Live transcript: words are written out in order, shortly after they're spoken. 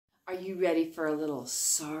Are you ready for a little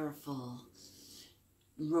sorrowful,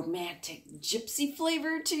 romantic gypsy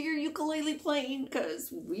flavor to your ukulele playing? Because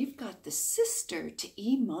we've got the sister to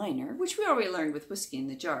E minor, which we already learned with Whiskey in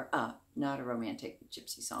the Jar. Not a romantic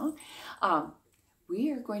gypsy song. We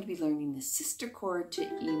are going to be learning the sister chord to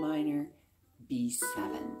E minor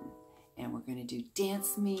B7. And we're going to do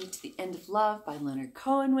Dance Me to the End of Love by Leonard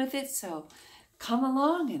Cohen with it. So come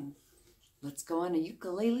along and let's go on a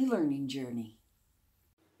ukulele learning journey.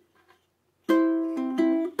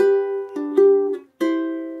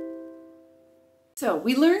 So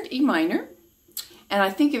we learned E minor, and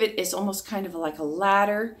I think of it as almost kind of like a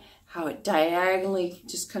ladder, how it diagonally,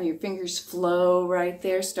 just kind of your fingers flow right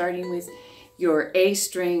there, starting with your A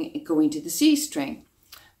string and going to the C string.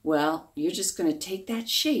 Well, you're just going to take that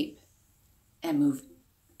shape and move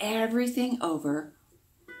everything over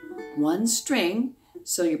one string.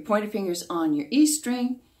 So your pointer finger's on your E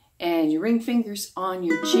string and your ring finger's on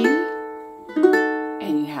your G,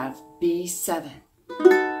 and you have B7.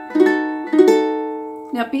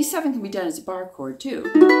 Now B7 can be done as a bar chord too,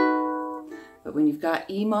 but when you've got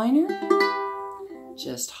E minor,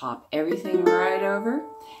 just hop everything right over.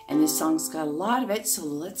 And this song's got a lot of it, so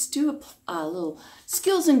let's do a little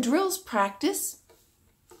skills and drills practice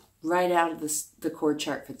right out of the chord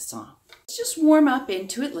chart for the song. Let's just warm up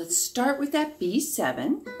into it. Let's start with that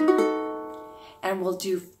B7, and we'll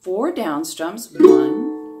do 4 down strums. 1,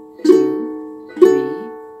 2, 3,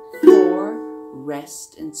 4.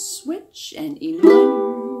 Rest and switch, and E minor.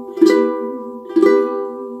 2, 3,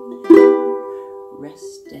 4.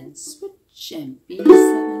 Rest and switch, and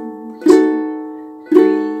B7. 2, 3,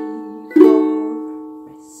 4.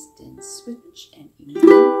 Rest and switch, and E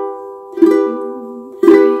minor. 2, 3,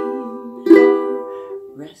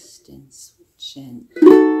 4. Rest and switch, and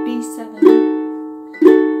B7.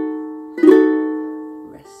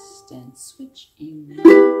 Rest and switch, E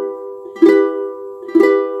minor.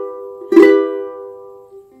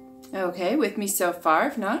 Okay, with me so far?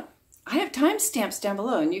 If not, I have timestamps down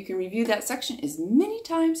below, and you can review that section as many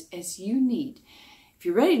times as you need. If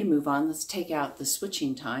you're ready to move on, let's take out the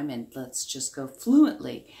switching time and let's just go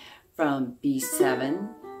fluently from B7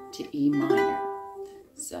 to E minor.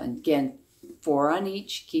 So again, 4 on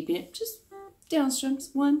each, keeping it just down strums.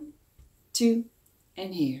 1, 2,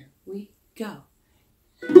 and here we go.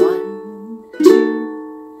 1, 2,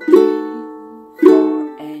 3,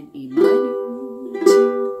 4, and E minor.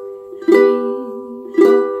 2, 3,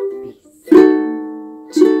 4, B7,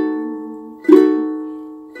 2,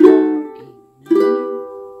 3,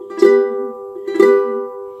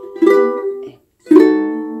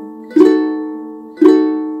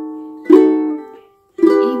 4, E minor, 2, 3, 4,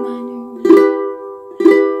 and E minor,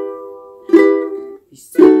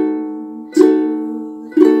 B7, 2,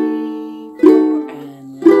 3, 4, and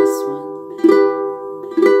last one.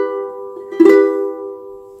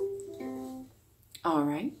 All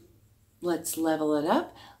right. Let's level it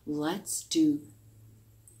up. Let's do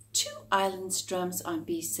 2 island strums on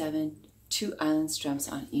B7, 2 island strums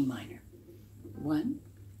on E minor. 1,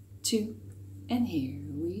 2, and here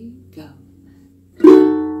we go.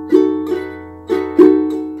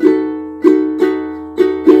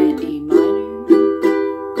 And E minor,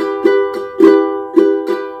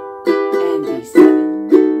 and B7,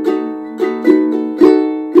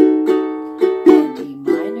 and E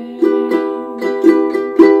minor,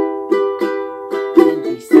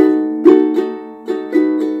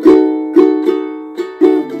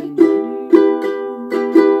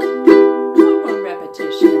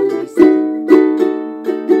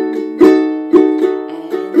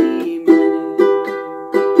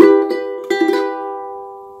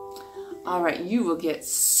 you will get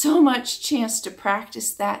so much chance to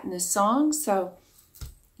practice that in the song. So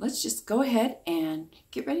let's just go ahead and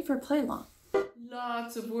get ready for a play along.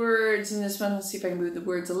 Lots of words in this one. Let's see if I can move the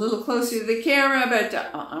words a little closer to the camera, but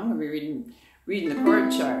I'm going to be reading the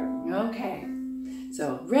chord chart. Okay,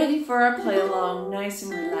 so ready for our play along, nice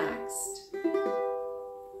and relaxed.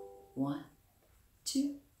 1,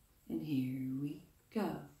 2, and here we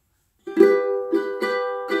go.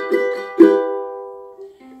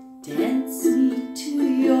 Dance me to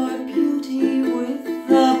your beauty with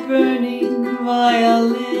the burning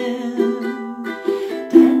violin.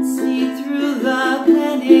 Dance me through the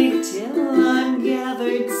panic till I'm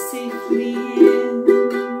gathered safely in.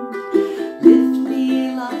 Lift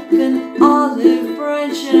me like an olive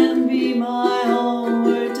branch and be my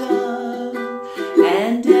homeward dove,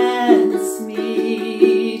 and dance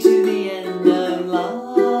me to the end of love.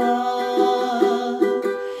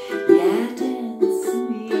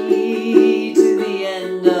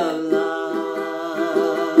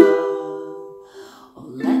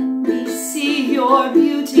 Your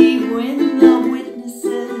beauty when the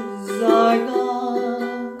witnesses are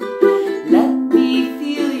gone. Let me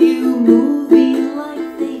feel you moving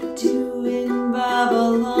like they do in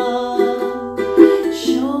Babylon.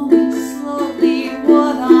 Show me slowly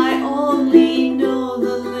what I only know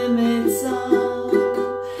the limits of,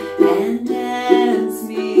 and dance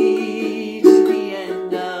me to the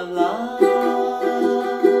end of love.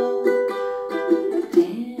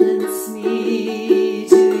 Dance me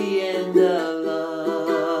to the end of love.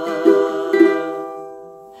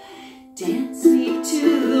 Dance me to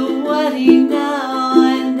the wedding now,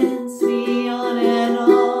 and dance me on and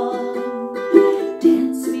on.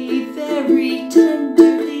 Dance me very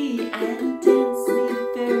tenderly, and dance me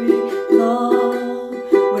very long.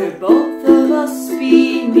 We're both of us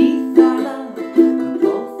beneath our love, we're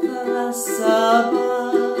both of us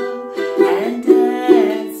above, and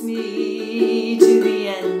dance me to the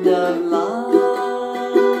end of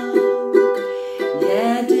love.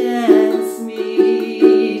 Yeah, dance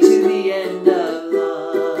me to the end of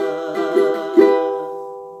love.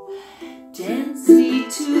 Dance me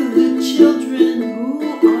to the children who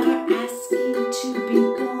are asking to be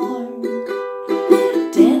born.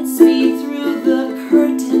 Dance me through the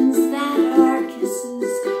curtains that our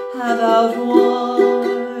kisses have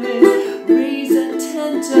outworn. Raise a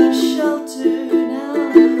tent of shelter now,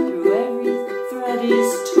 through every thread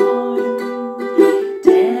is torn.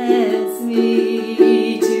 Dance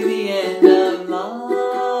me to the end of love.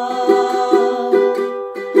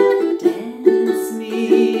 Dance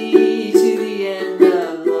me to the end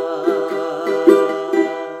of love.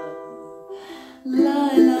 La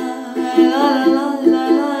la la la la la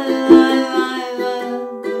la la la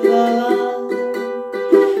la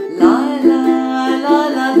la la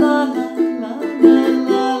la la la.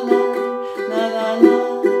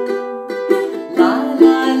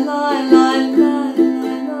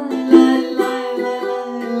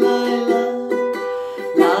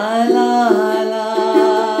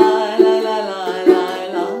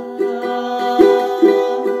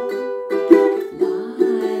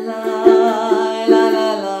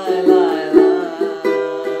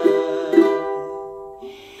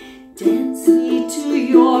 Dance me to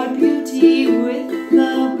your beauty with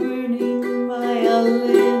the burning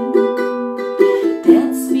violin.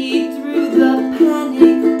 Dance me through the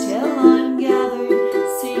panic till I'm gathered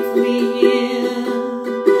safely in.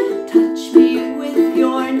 Touch me with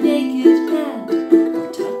your naked hand, or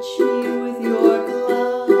touch me with your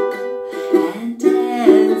glove, and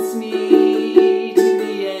dance me to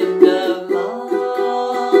the end of love.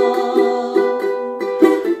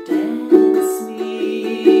 Dance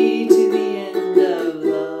me to the end of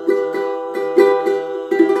love.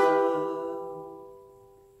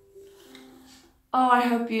 Oh, I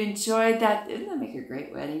hope you enjoyed that. Didn't that make a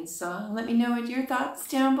great wedding song? Let me know what your thoughts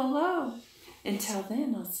down below. Until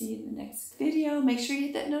then, I'll see you in the next video. Make sure you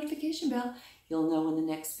hit that notification bell. You'll know when the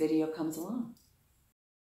next video comes along.